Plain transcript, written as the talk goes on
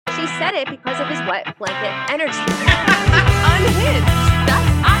She said it because of his wet blanket energy. Unhinged. That's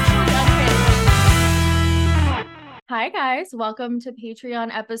actually unhinged. Hi, guys. Welcome to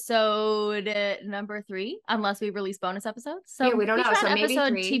Patreon episode number 3, unless we release bonus episodes. So Yeah, we don't know. Patreon So maybe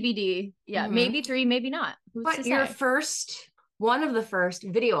episode 3. TBD. Yeah, maybe 3, maybe not. Who's But to your say? one of the first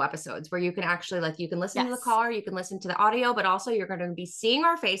video episodes where you can actually you can listen to the car, you can listen to the audio, but also you're going to be seeing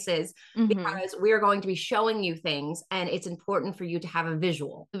our faces because we are going to be showing you things, and it's important for you to have a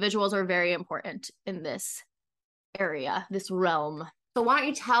visual. The visuals are very important in this area, this realm. So why don't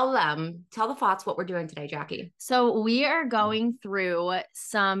you tell the thoughts what we're doing today, Jackie? So we are going through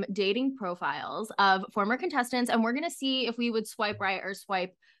some dating profiles of former contestants, and we're going to see if we would swipe right or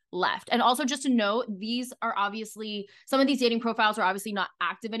swipe left. And also, just to note, these are obviously, some of these dating profiles are obviously not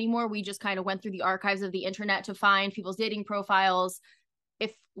active anymore. We just kind of went through the archives of the internet to find people's dating profiles.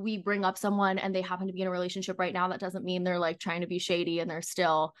 If we bring up someone and they happen to be in a relationship right now, that doesn't mean they're like trying to be shady and they're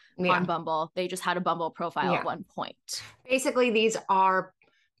still on Bumble. They just had a Bumble profile at one point. Basically, these are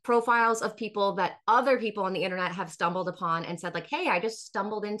profiles of people that other people on the internet have stumbled upon and said, like, hey, I just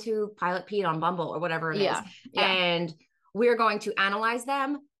stumbled into Pilot Pete on Bumble or whatever it is. And we're going to analyze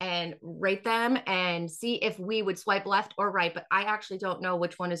them and rate them and see if we would swipe left or right. But I actually don't know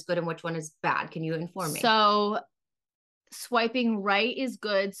which one is good and which one is bad. Can you inform me? So swiping right is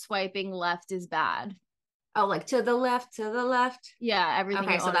good, swiping left is bad. Oh, like to the left. Yeah, everything.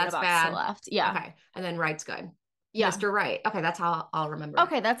 Okay, so that's bad. To the left. Yeah. Okay, and then right's good. Yeah. Mr. Right. Okay, that's how I'll remember.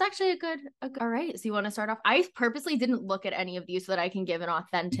 Okay, that's actually a good. All right. So you want to start off? I purposely didn't look at any of these so that I can give an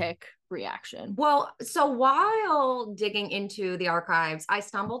authentic reaction. Well, so while digging into the archives, I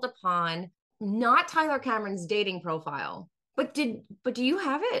stumbled upon not Tyler Cameron's dating profile, but do you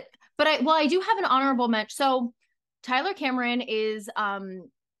have it? But I do have an honorable mention. So Tyler Cameron is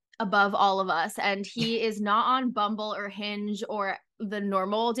above all of us, and he is not on Bumble or Hinge or the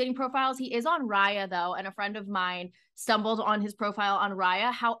normal dating profiles. He is on Raya though, and a friend of mine stumbled on his profile on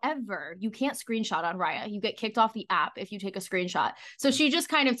Raya. However, you can't screenshot on Raya. You get kicked off the app if you take a screenshot. So she just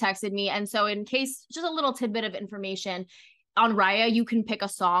kind of texted me, and so in case, just a little tidbit of information, on Raya you can pick a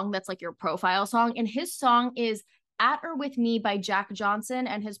song that's like your profile song, and his song is At or With Me by Jack Johnson,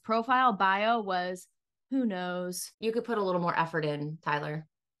 and his profile bio was Who Knows. You could put a little more effort in, Tyler.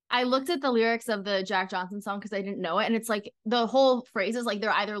 I looked at the lyrics of the Jack Johnson song because I didn't know it. And it's like the whole phrase is like they're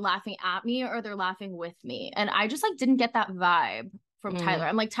either laughing at me or they're laughing with me. And I just like didn't get that vibe from Tyler.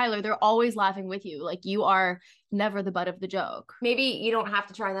 I'm like, Tyler, they're always laughing with you. Like you are never the butt of the joke. Maybe you don't have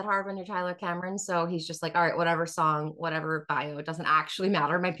to try that hard when you're Tyler Cameron. So he's just like, all right, whatever song, whatever bio, it doesn't actually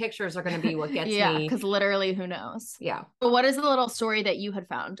matter. My pictures are going to be what gets me. Yeah, because literally, who knows? Yeah. But what is the little story that you had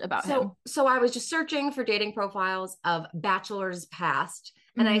found about him? So I was just searching for dating profiles of bachelors past.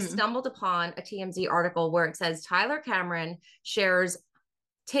 And I stumbled upon a TMZ article where it says Tyler Cameron shares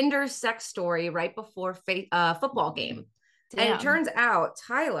Tinder's sex story right before football game. Damn. And it turns out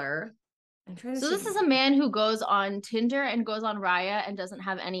Tyler. So this is a man who goes on Tinder and goes on Raya and doesn't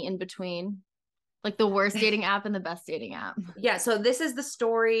have any in between. Like the worst dating app and the best dating app. Yeah. So this is the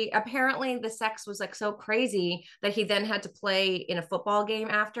story. Apparently the sex was like so crazy that he then had to play in a football game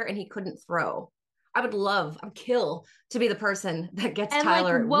after and he couldn't throw. I'd kill to be the person that gets and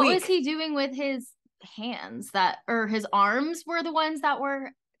Tyler. Like, what was he doing with his hands or his arms were the ones that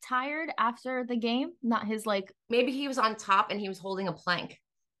were tired after the game? Not his maybe he was on top and he was holding a plank.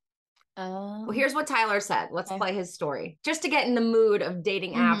 Well, here's what Tyler said. Let's play his story just to get in the mood of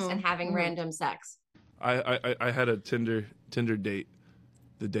dating apps and having random sex. I had a Tinder date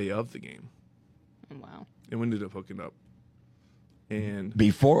the day of the game. Oh, wow. And we ended up hooking up. And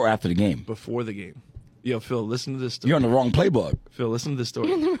before or after the game? Before the game. Yo, Phil, listen to this story. You're on the wrong playbook. Phil, listen to this story.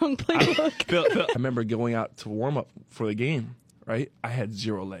 You're on the wrong playbook. Phil, I remember going out to warm up for the game, right? I had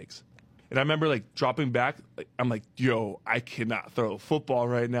 0 legs. And I remember dropping back. I'm like, yo, I cannot throw a football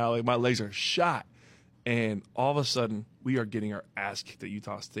right now. Like my legs are shot. And all of a sudden, we are getting our ass kicked at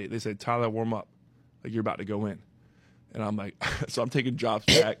Utah State. They said, Tyler, warm up. Like you're about to go in. And I'm like, so I'm taking drops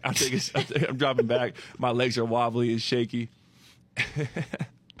back. I'm dropping back. My legs are wobbly and shaky.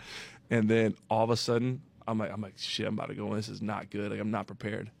 And then all of a sudden, I'm like, shit, I'm about to go in. This is not good. Like I'm not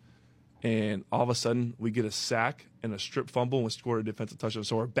prepared. And all of a sudden, we get a sack and a strip fumble and we score a defensive touchdown.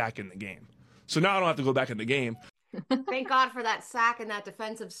 So we're back in the game. So now I don't have to go back in the game. Thank God for that sack and that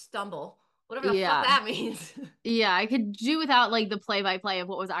defensive stumble. Whatever the fuck that means. Yeah, I could do without the play-by-play of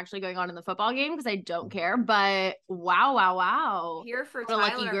what was actually going on in the football game because I don't care. But wow. Here for what Tyler,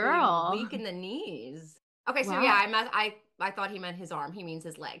 a lucky girl. Weak in the knees. Okay, so yeah, I thought he meant his arm. He means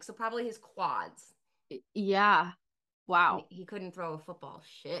his leg. So probably his quads. Yeah. Wow. He couldn't throw a football.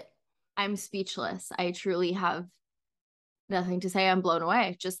 Shit. I'm speechless. I truly have Nothing to say. I'm blown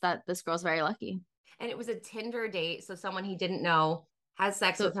away. Just that this girl's very lucky. And it was a Tinder date. So someone he didn't know has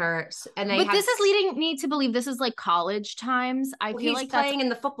sex with her. This is leading me to believe this is like college times. I feel like he's playing in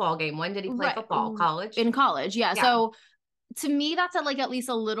the football game. When did he play football? College? In college. Yeah. So to me, that's like at least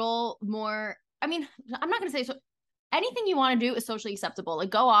a little more, I mean, I'm not going to say so. Anything you want to do is socially acceptable. Like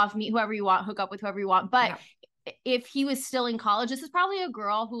go off, meet whoever you want, hook up with whoever you want. But if he was still in college, this is probably a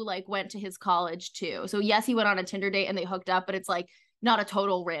girl who like went to his college too. So yes, he went on a Tinder date and they hooked up, but it's like not a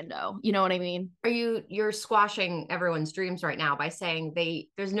total rando. You know what I mean? You're squashing everyone's dreams right now by saying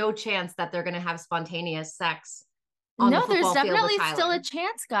there's no chance that they're going to have spontaneous sex. No, there's definitely still a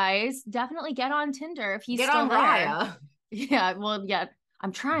chance, guys. Definitely get on Tinder if he's get still on there. Raya. Yeah, well, yeah,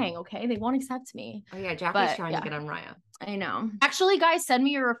 I'm trying. Okay, they won't accept me. Oh yeah, Jackie's trying to get on Raya. I know. Actually, guys, send me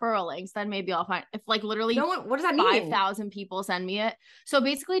your referral links. Then maybe I'll find if like literally what does that mean? 5,000 people send me it. So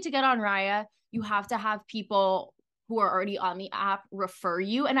basically, to get on Raya, you have to have people who are already on the app refer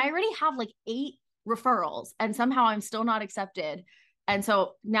you, and I already have like 8 referrals, and somehow I'm still not accepted. And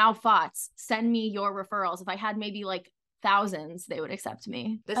so now, FOTS, send me your referrals. If I had maybe like thousands, they would accept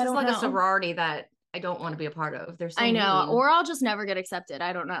me. This is like a sorority that I don't want to be a part of. There's I know, or I'll just never get accepted.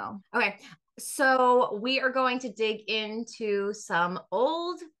 I don't know. Okay, so we are going to dig into some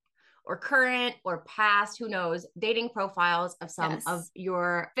old or current or past, who knows, dating profiles of some of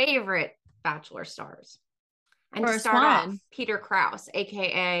your favorite Bachelor stars. And to start off, Peter Kraus,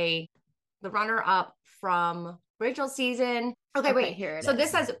 aka the runner-up from Rachel's season. Okay, wait. Here it is.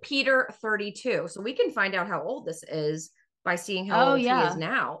 This says Peter 32. So we can find out how old this is by seeing how old he is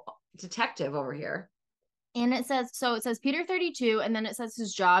now. Detective over here. And it says Peter 32, and then it says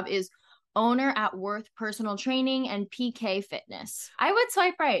his job is owner at Worth Personal Training and PK Fitness. I would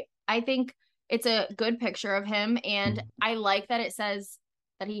swipe right. I think it's a good picture of him, and I like that it says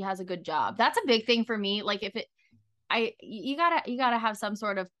that he has a good job. That's a big thing for me. Like you gotta have some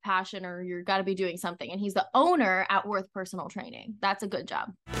sort of passion, or you gotta be doing something. And he's the owner at Worth Personal Training. That's a good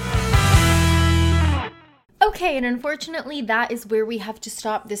job. Okay, and unfortunately, that is where we have to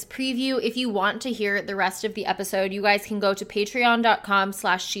stop this preview. If you want to hear the rest of the episode, you guys can go to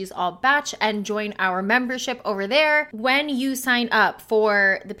patreon.com/she'sallbatch and join our membership over there. When you sign up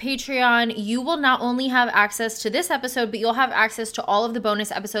for the Patreon, you will not only have access to this episode, but you'll have access to all of the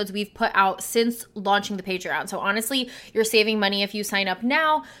bonus episodes we've put out since launching the Patreon. So honestly, you're saving money if you sign up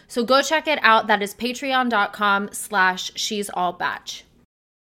now. So go check it out. That is patreon.com/she'sallbatch.